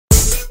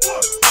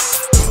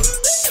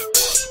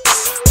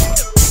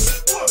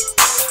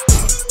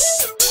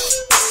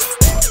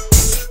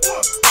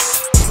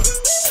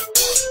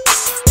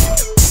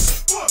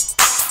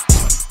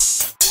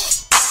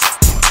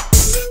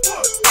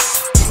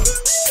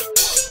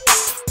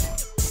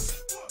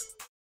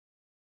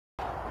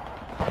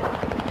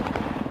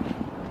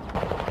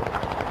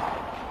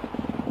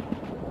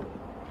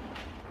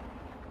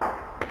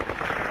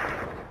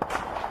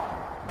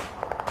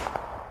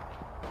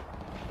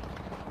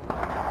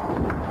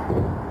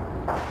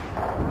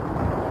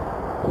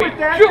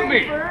that Shoot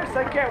me! first.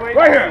 I can't wait.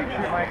 Right here.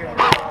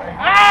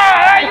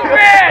 Ah, you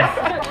missed!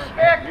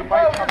 You're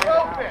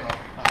open.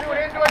 Shoot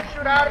into it,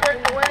 shoot out of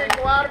it, go in,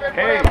 go out of it.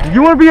 Hey.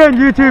 You want to be on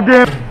YouTube,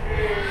 Dan?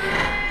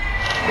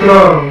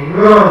 Go,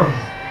 go.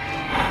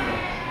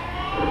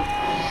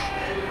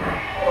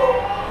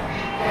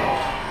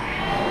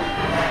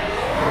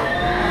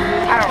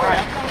 I don't run.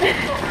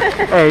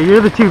 Hey,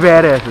 you're the two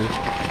badasses.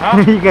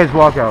 Huh? You guys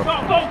walk out.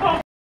 Go, go, go!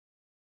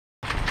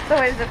 So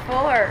is it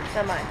full or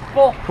semi?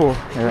 Full. Full.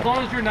 Yeah. As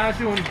long as you're not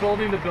doing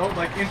building the build,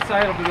 like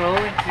inside of the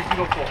building, you can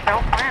go full.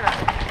 Don't plan on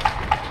it.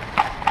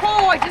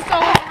 Oh, I just saw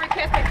one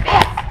recast my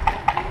face.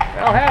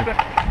 That'll happen.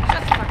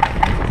 Shut the fuck up.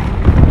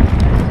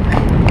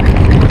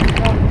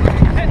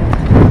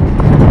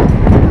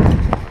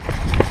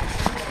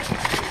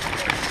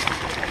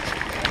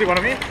 See what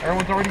I mean?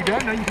 Everyone's already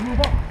done, now you can move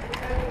on.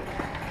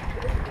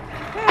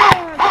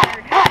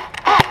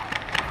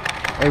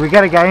 Hey, we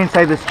got a guy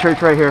inside this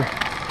church right here.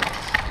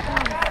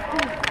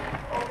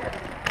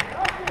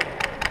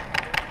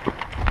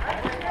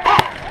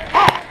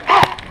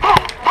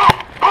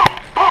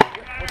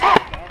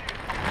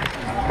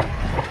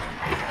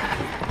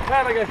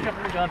 Alright, my guys,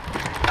 company done.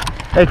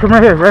 Hey, come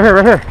right here, right here,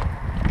 right here.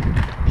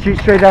 Shoot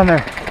straight down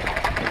there.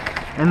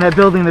 In that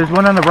building, there's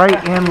one on the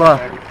right and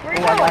left. Where are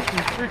you going?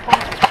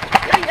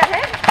 You got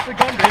hit? The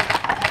gun did.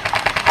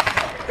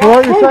 Pull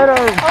out your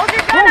sidearm. Hold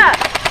your gun up.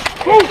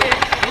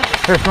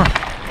 Here, come on.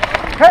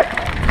 Hey!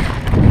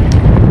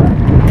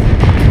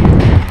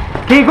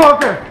 Can you go up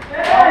there?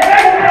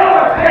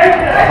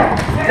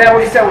 Is that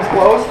what he said was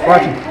closed?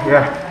 Watch it,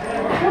 yeah.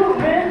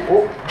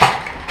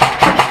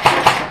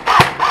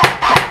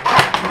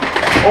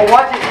 Oh,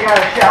 watch it. You got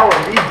a shower.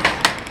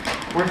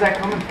 Where's that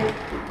coming from?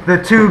 The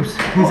tubes.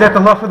 He's at the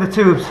left of the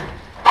tubes.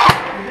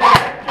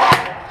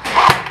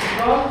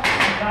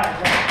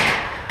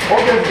 Oh,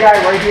 there's a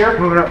guy right here.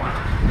 Moving up.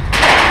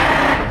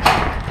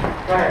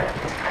 Go ahead.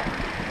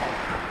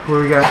 What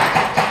do we got?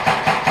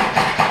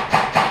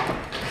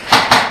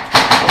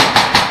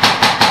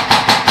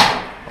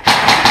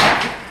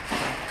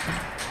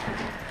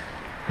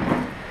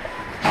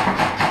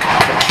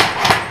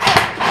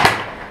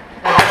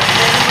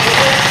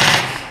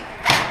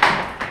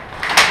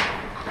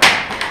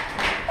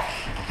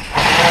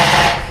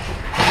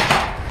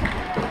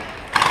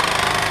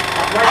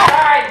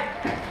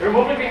 They're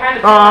moving behind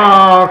the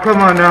Oh, come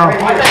on now. Hey,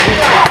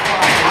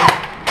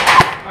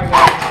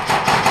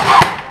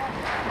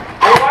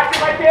 watch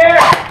it right there!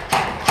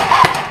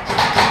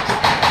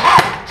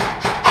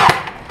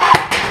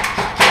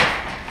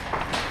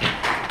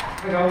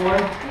 I got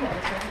one.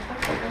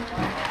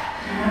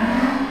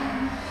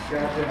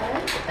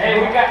 Hey,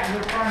 we got...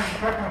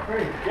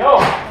 Yo!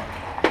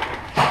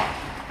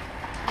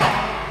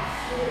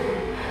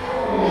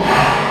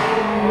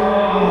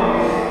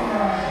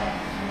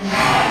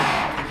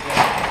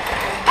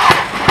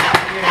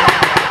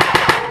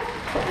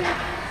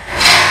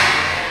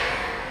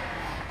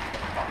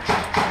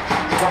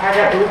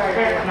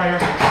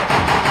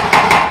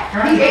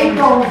 He ate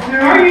those, dude.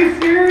 Are you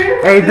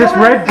serious? Hey, this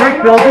red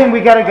brick building,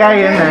 we got a guy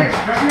in there.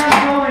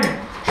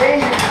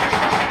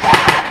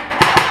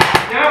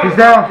 He's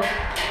down.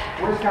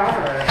 Where's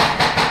Connor at?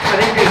 I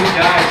think he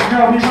died. No,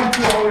 he went to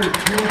the other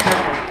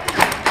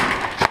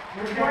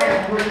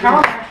Where's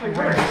Connor actually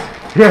works?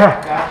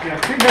 Yeah.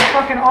 Gotcha. Dude, that's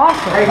fucking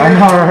awesome. I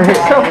know, right?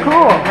 So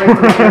cool.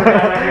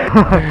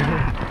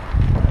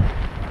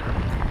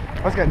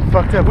 I was getting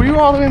fucked up. Were you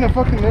all the way in the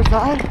fucking other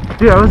side?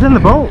 Dude, I was in the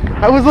boat.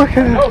 I was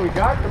looking. Oh, we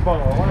got the ball.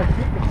 I want to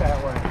keep it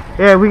that way.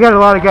 Yeah, we got a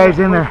lot of guys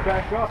in there.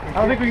 Back up. I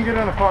don't think we can get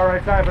on the far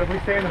right side, but if we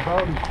stay in the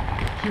boat and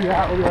shoot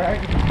out, we'll be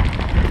right.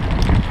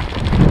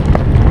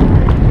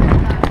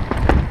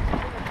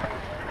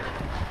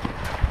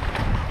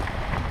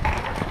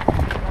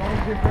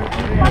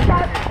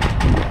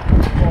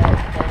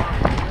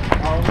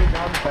 All the way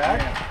down the back.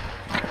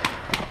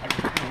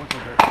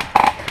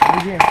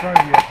 Maybe in front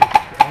of you.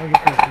 I want to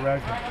get this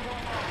direction.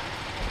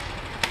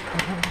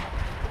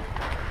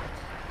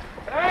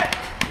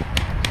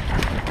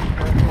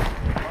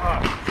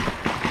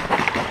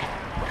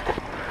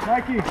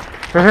 Mikey,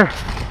 Right here.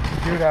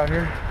 dude out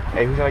here.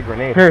 Hey, who's got a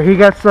grenade? Here, he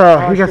got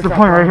the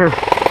point right here.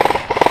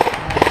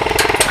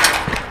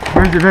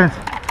 Where's your Vince?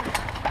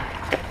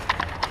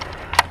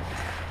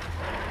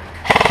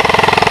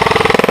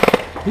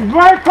 He's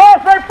right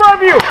across, right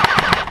from you!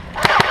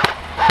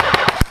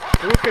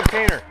 Blue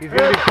container. He's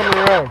gonna be coming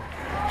around.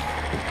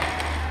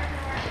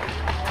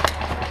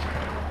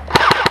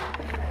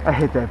 I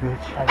hit that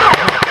bitch.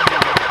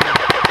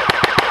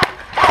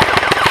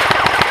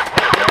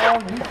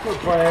 He's still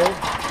playing.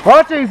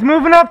 Watch it, he's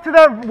moving up to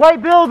that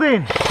white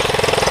building.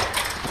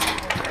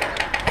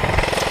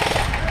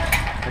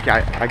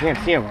 Okay, I can't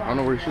see him. I don't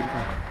know where he's shooting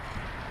from.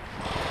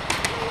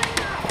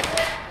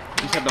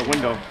 He said the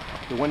window.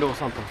 The window or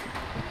something.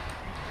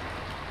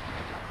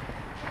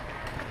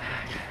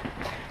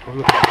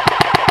 Bro,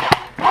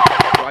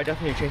 I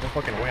definitely changed the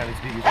fucking way on these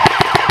videos.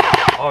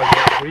 Oh yeah,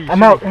 what are you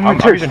I'm out in the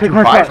church. Take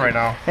my shot right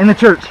now. In the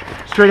church,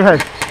 straight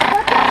ahead.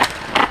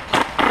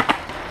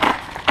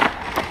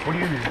 What do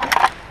you do?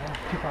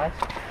 2 5s.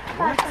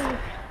 What?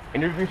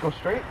 Interviews go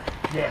straight?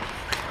 Yeah.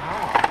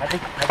 I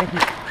think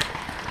he's.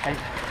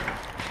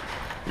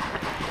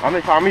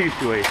 I'm used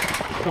to it.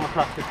 Come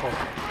across this hole.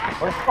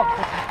 What the fuck?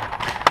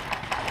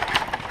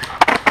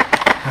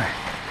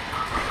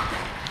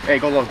 Hey,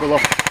 go low, go low.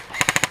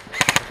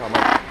 That's all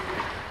mine.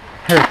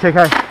 Here, take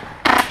high.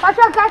 Watch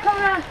out, guy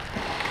coming around.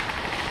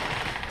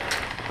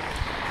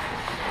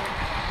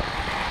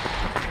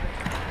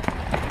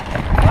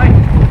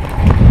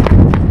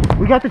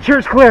 We got the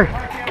church clear.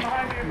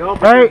 No,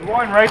 but Right. there's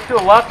one right to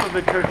the left of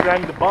the church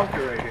behind the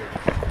bunker right here.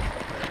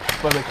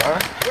 By the car?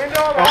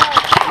 Window!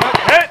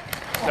 Hit!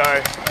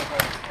 Sorry.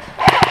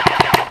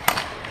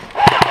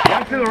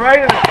 One to the right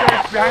of the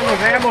church behind those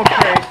ammo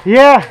crates.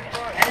 Yeah.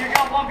 And you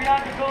got one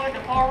behind the building to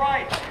the far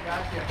right.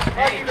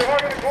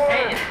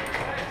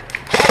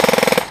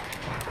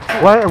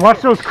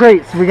 Watch those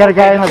crates. We got a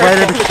guy on the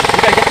right of the.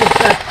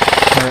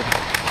 Alright.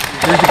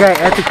 There's a guy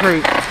at the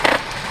crate.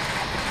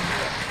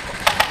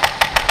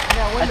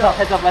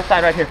 Heads up, left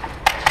side right here.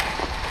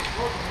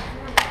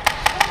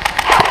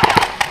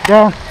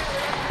 Down.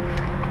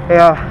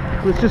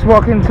 Yeah. Let's just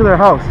walk into their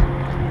house.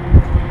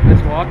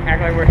 Let's walk,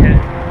 act like we're hit.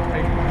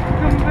 Like,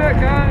 come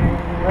back, guys.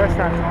 Last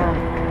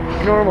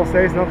time normal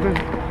says nothing.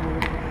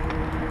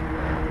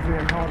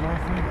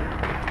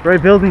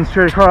 Right building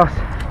straight across.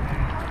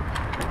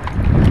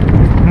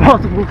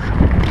 Multiples.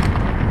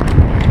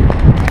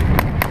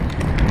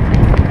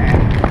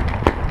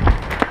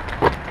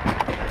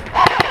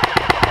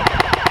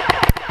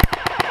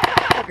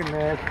 Fucking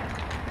mad.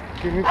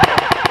 Give me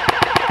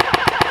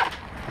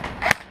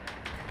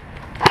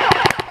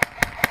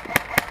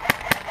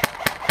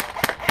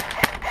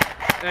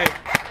Hey.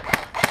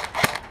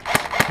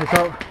 What's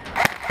up?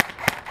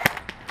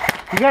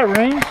 You got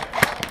range?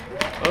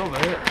 Oh,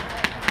 man.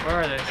 Where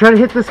are they? Try to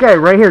hit this guy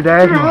right here,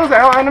 Dad. those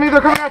enemies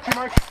are coming at you,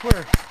 Mike.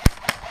 Clear.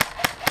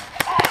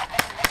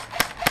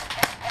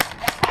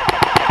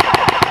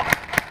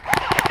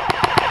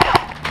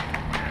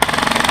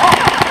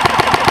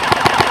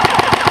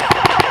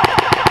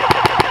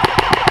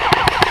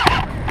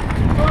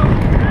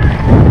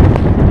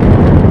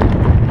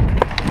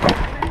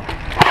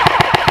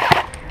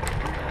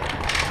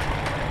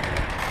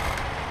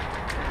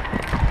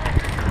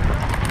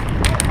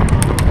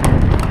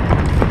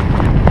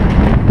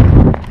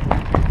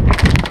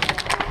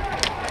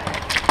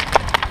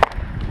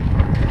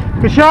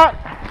 Good shot.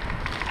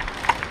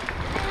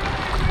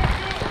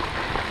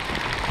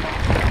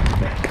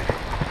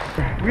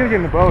 We gotta get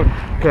in the boat.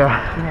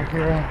 Yeah.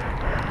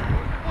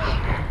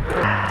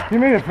 You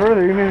made it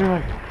further. You made it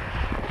like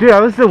Dude, I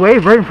was the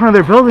wave right in front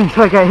of their building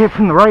until I got hit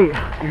from the right.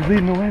 you're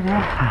leading the way, bro.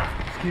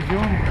 Just keep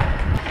doing it.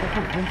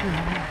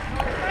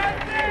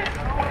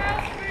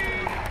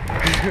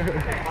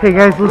 Hey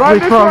guys, let's Run wait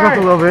this fog way. up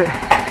a little bit.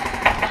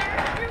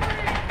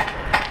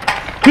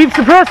 Keep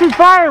suppressing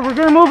fire. We're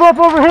gonna move up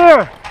over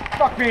here.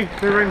 Fuck me.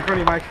 They're right in front of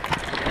you, Mike.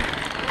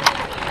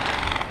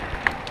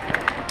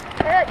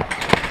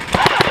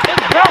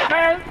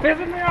 Man, it's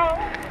pissing me off.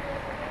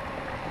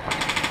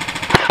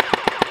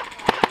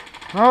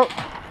 Oh.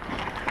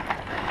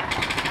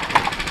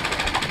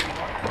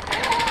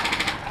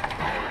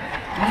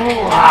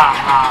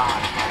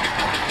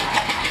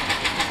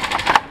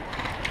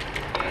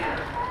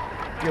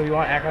 Yo, you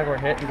want to act like we're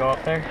hit and go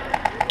up there?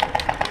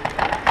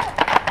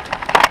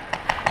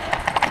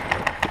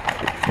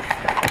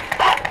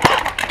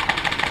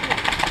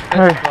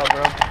 Hey.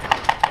 Bro.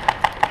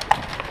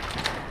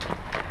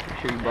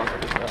 Sure you bunker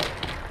this up.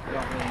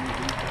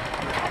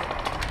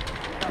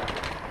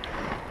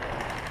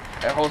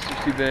 That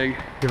holster's too big.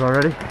 You all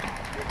ready?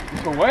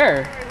 For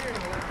where?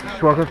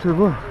 Just walk up to the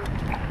blue.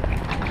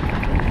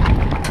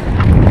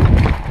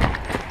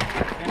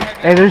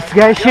 Hey, there's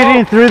guys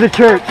shooting through the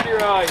church. Your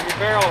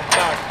barrel is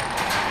stuck.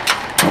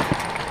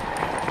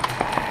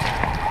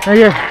 Right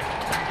here.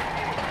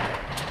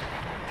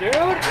 Dude,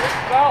 it's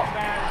belt,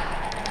 man.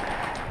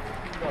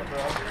 What's up, bro?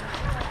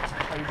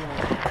 How you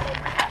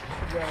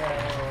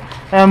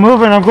doing? I'm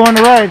moving. I'm going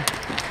to ride.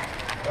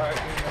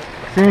 Alright,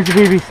 As soon as the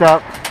BB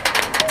stop.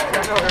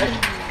 I know,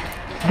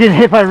 right? Getting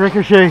hit by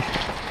ricochets.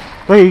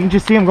 Wait, you can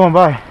just see him going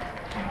by.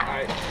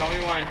 Alright, tell me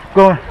when.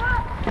 Going.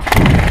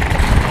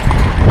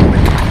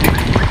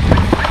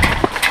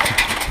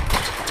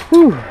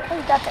 Whew.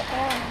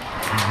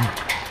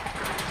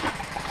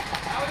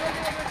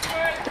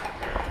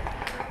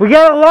 We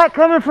got a lot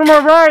coming from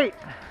our right.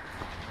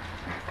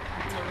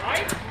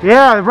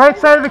 Yeah, the right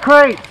side of the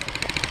crate.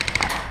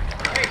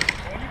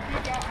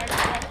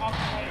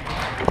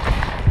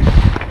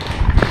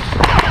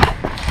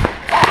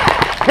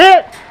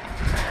 Hit!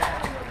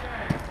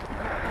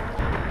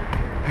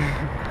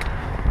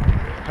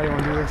 How do you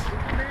want to do this?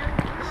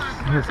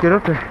 Let's get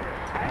up there.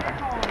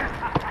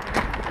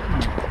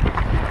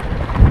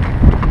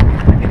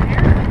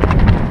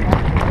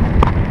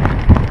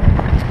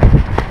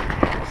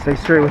 Stay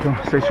straight with him.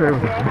 Stay straight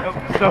with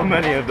him. So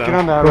many of them. Get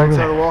on that right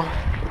side of the wall.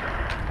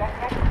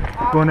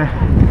 Going in.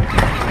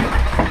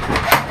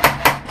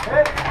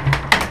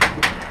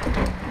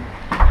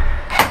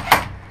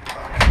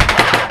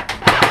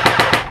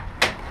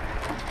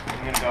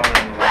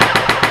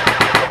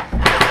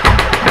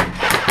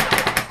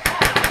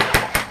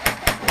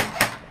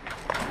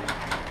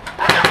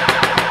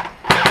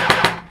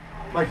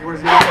 Mikey,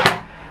 where's he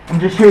at? I'm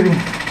just shooting.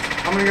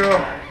 I'm gonna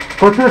go.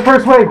 Go to the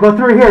first wave. Go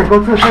through here.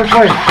 Go to the first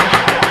wave.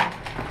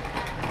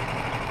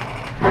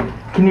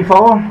 Can you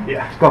follow him?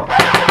 Yeah. Go.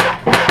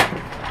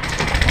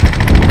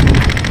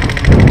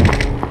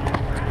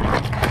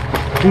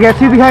 You got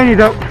two behind you,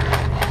 though.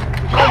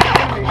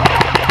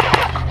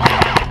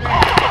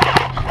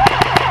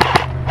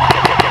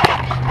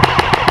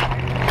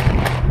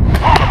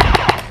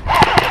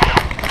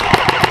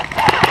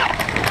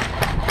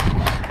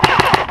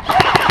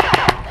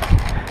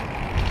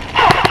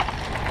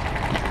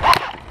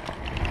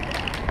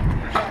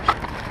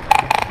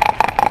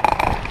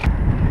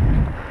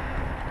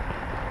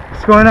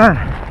 What's going on?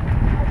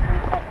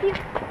 I see a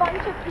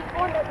bunch of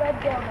people in the red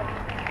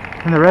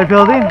building. In the red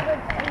building?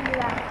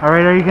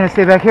 Alright, are you going to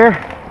stay back here?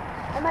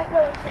 I might go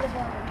into the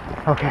building.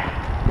 Okay.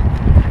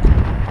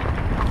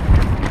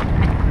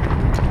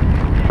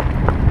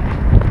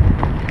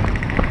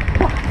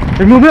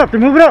 They're moving up, they're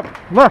moving up!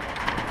 Left!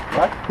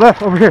 What?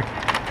 Left, over here.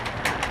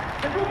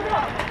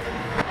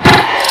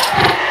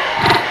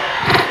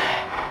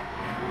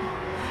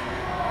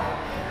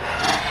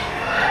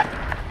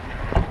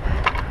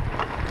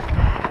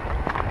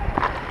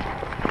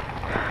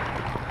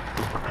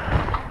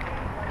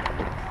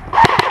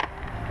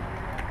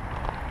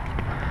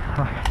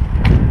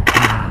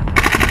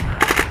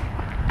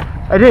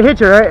 I did hit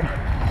you, right?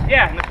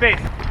 Yeah, in the face.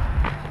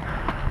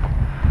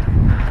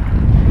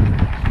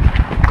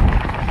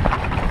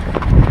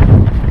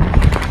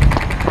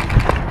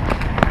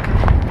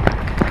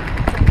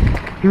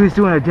 He was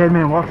doing a dead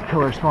man walk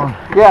killer spawn.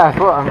 Yeah, that's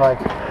what I'm like.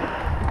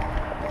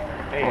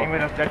 Hey, anyone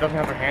that doesn't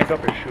have their hands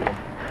up, or shoot them.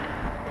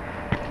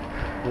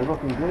 We're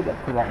looking good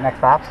for that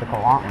next obstacle,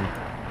 aren't we?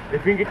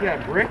 If we can get to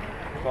that brick,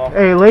 it's awesome.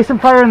 Hey, lay some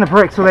fire in the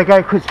brick so that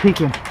guy quits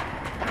peeking.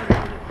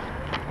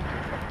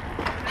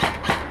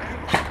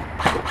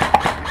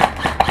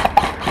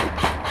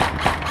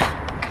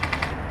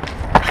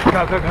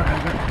 Go, go, go, go,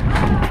 go.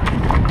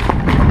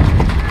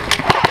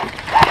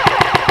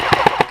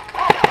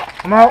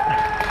 I'm out.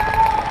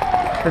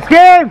 Let's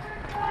game!